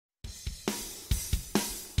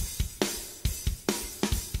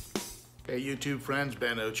Hey YouTube friends,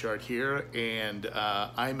 Ben Ochart here, and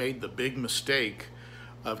I made the big mistake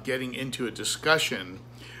of getting into a discussion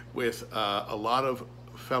with a lot of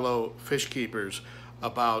fellow fish keepers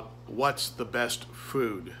about what's the best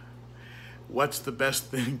food. What's the best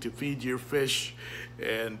thing to feed your fish?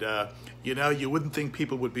 And you know, you wouldn't think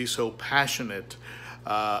people would be so passionate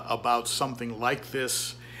about something like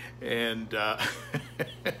this, and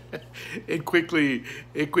it quickly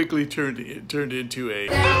turned into a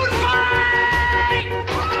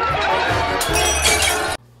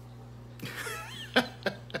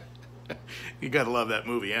you gotta love that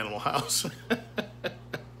movie, Animal House.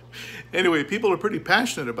 Anyway, people are pretty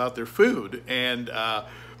passionate about their food, and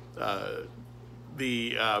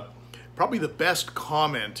probably the best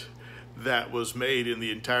comment that was made in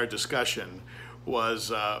the entire discussion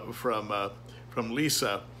was from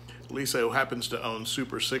Lisa, who happens to own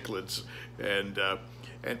Super Cichlids, and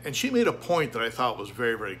she made a point that I thought was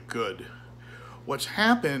very, very good. What's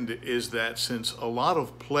happened is that since a lot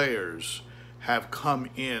of players have come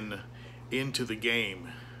into the game,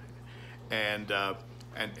 and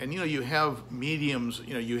you know, you have mediums,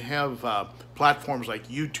 you know, you have platforms like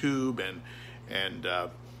YouTube and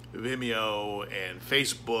Vimeo and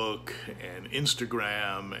Facebook and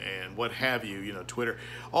Instagram and what have you, you know, Twitter,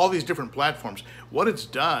 all these different platforms. What it's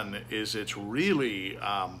done is it's really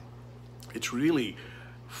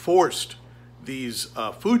forced these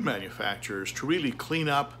food manufacturers to really clean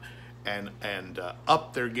up and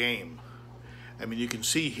up their game. I mean, you can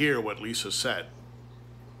see here what Lisa said.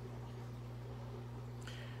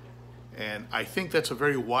 And I think that's a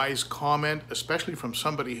very wise comment, especially from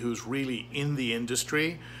somebody who's really in the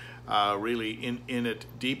industry, really in it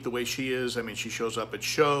deep the way she is. I mean, she shows up at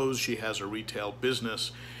shows, she has a retail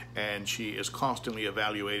business, and she is constantly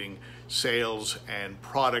evaluating sales and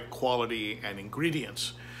product quality and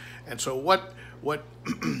ingredients. And so what what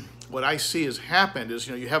I see has happened is,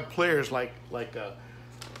 you know, you have players like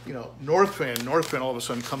you know, Northfin all of a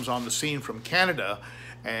sudden comes on the scene from Canada,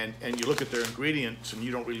 and you look at their ingredients and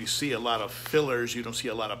you don't really see a lot of fillers, you don't see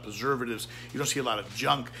a lot of preservatives, you don't see a lot of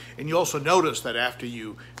junk, and you also notice that after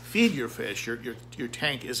you feed your fish, your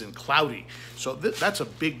tank isn't cloudy. So that's a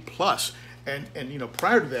big plus. And you know,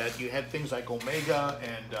 prior to that, you had things like Omega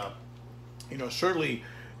and you know, certainly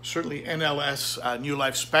NLS New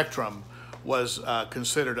Life Spectrum was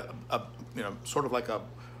considered a you know, sort of like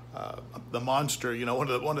the monster, you know,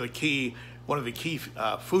 one of the key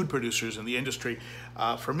food producers in the industry.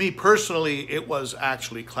 For me personally, it was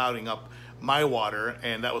actually clouding up my water,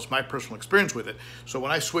 and that was my personal experience with it. So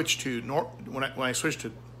when I switched to Northfin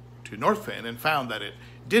and found that it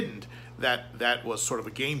didn't, that was sort of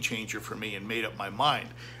a game changer for me and made up my mind.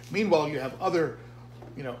 Meanwhile, you have other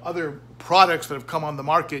products that have come on the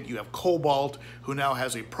market. You have Cobalt, who now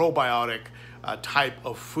has a probiotic type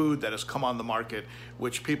of food that has come on the market,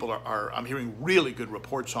 which people are I'm hearing really good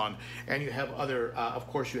reports on. And you have other, of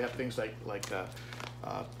course, you have things like the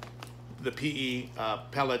PE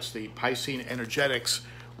pellets, the Piscine Energetics,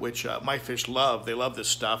 which my fish love. They love this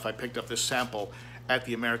stuff. I picked up this sample at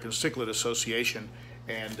the American Cichlid Association,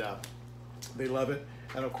 and they love it.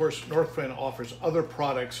 And of course, Northfin offers other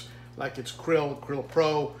products like its Krill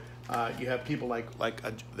Pro. You have people like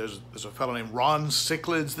there's a fellow named Ron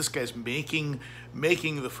Cichlids. This guy's making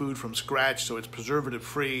the food from scratch, so it's preservative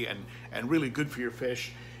free and really good for your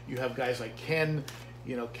fish. You have guys like Ken,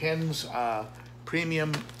 you know, Ken's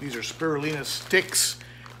premium. These are spirulina sticks.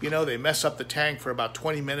 You know, they mess up the tank for about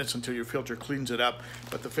 20 minutes until your filter cleans it up,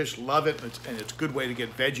 but the fish love it, and it's a good way to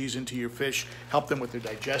get veggies into your fish, help them with their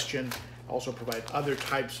digestion, also provide other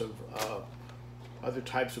types of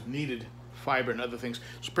needed fiber and other things.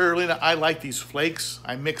 Spirulina, I like these flakes.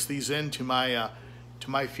 I mix these into my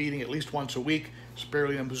feeding at least once a week.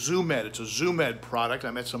 Spirulina Zoomed, it's a Zoomed product. I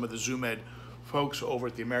met some of the Zoomed folks over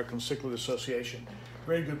at the American Cichlid Association.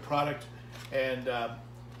 Very good product, and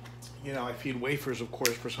you know, I feed wafers, of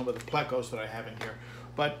course, for some of the plecos that I have in here.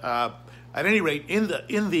 But at any rate, in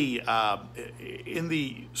the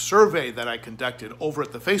survey that I conducted over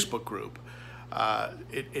at the Facebook group,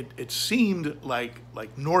 it seemed like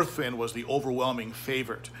Northfin was the overwhelming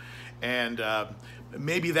favorite, and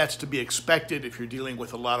maybe that's to be expected if you're dealing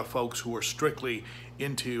with a lot of folks who are strictly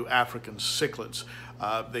into African cichlids.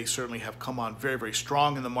 They certainly have come on very, very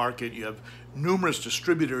strong in the market. You have numerous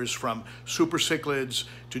distributors, from Super Cichlids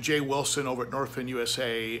to Jay Wilson over at Northfin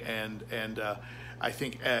USA, and I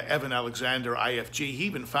think Evan Alexander, IFG, he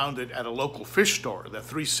even found it at a local fish store, the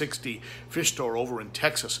 360 fish store over in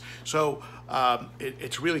Texas. So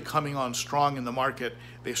it's really coming on strong in the market.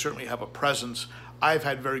 They certainly have a presence. I've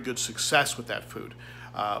had very good success with that food.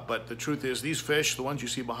 But the truth is, these fish, the ones you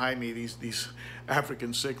see behind me, these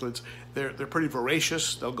African cichlids, they're pretty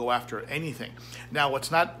voracious. They'll go after anything. Now,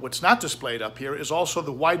 what's not displayed up here is also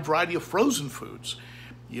the wide variety of frozen foods.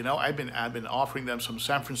 You know, I've been offering them some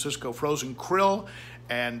San Francisco frozen krill,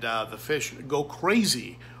 and the fish go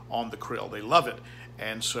crazy on the krill. They love it,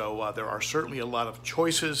 and so there are certainly a lot of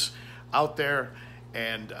choices out there.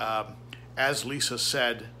 And as Lisa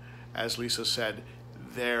said,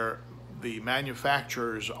 the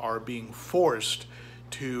manufacturers are being forced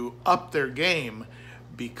to up their game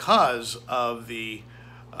because of the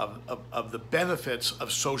benefits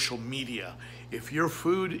of social media. If your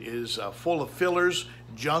food is full of fillers,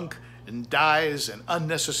 junk, and dyes and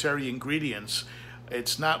unnecessary ingredients,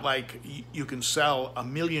 it's not like you can sell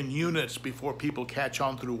 1 million units before people catch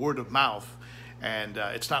on through word of mouth, and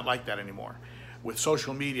it's not like that anymore. With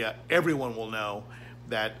social media, everyone will know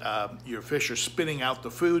that your fish are spitting out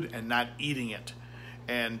the food and not eating it,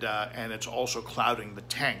 and it's also clouding the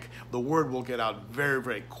tank. The word will get out very,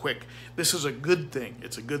 very quick. This is a good thing.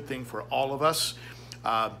 It's a good thing for all of us.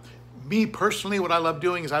 Me personally, what I love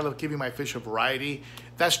doing is I love giving my fish a variety.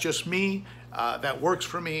 That's just me. That works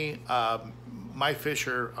for me. My fish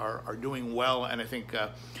are doing well, and I think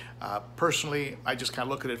personally, I just kind of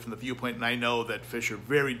look at it from the viewpoint, and I know that fish are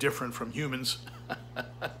very different from humans.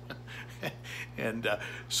 And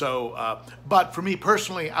but for me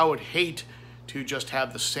personally, I would hate to just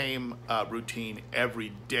have the same routine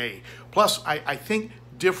every day. Plus, I think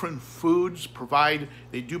different foods provide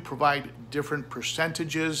different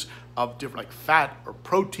percentages of different, like fat or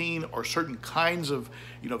protein or certain kinds of,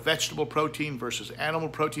 you know, vegetable protein versus animal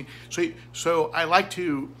protein. So I like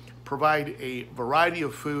to provide a variety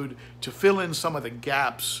of food to fill in some of the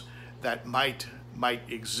gaps that might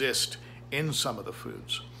exist in some of the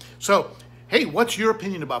foods. So, hey, what's your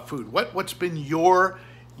opinion about food? What's been your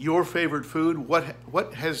favorite food?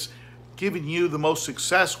 What has given you the most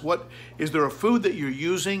success? Is there a food that you're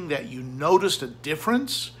using that you noticed a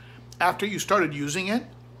difference after you started using it?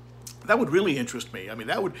 That would really interest me. I mean,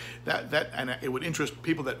 and it would interest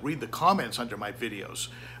people that read the comments under my videos.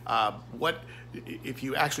 What if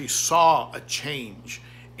you actually saw a change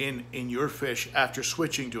in your fish after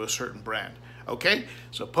switching to a certain brand? Okay,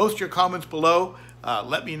 so post your comments below.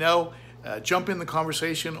 Let me know. Jump in the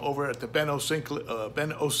conversation over at the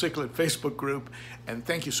ben.o.cichlid Facebook group, and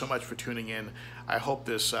thank you so much for tuning in. I hope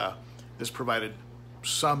this provided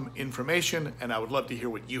some information, and I would love to hear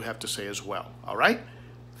what you have to say as well. All right?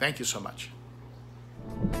 Thank you so much.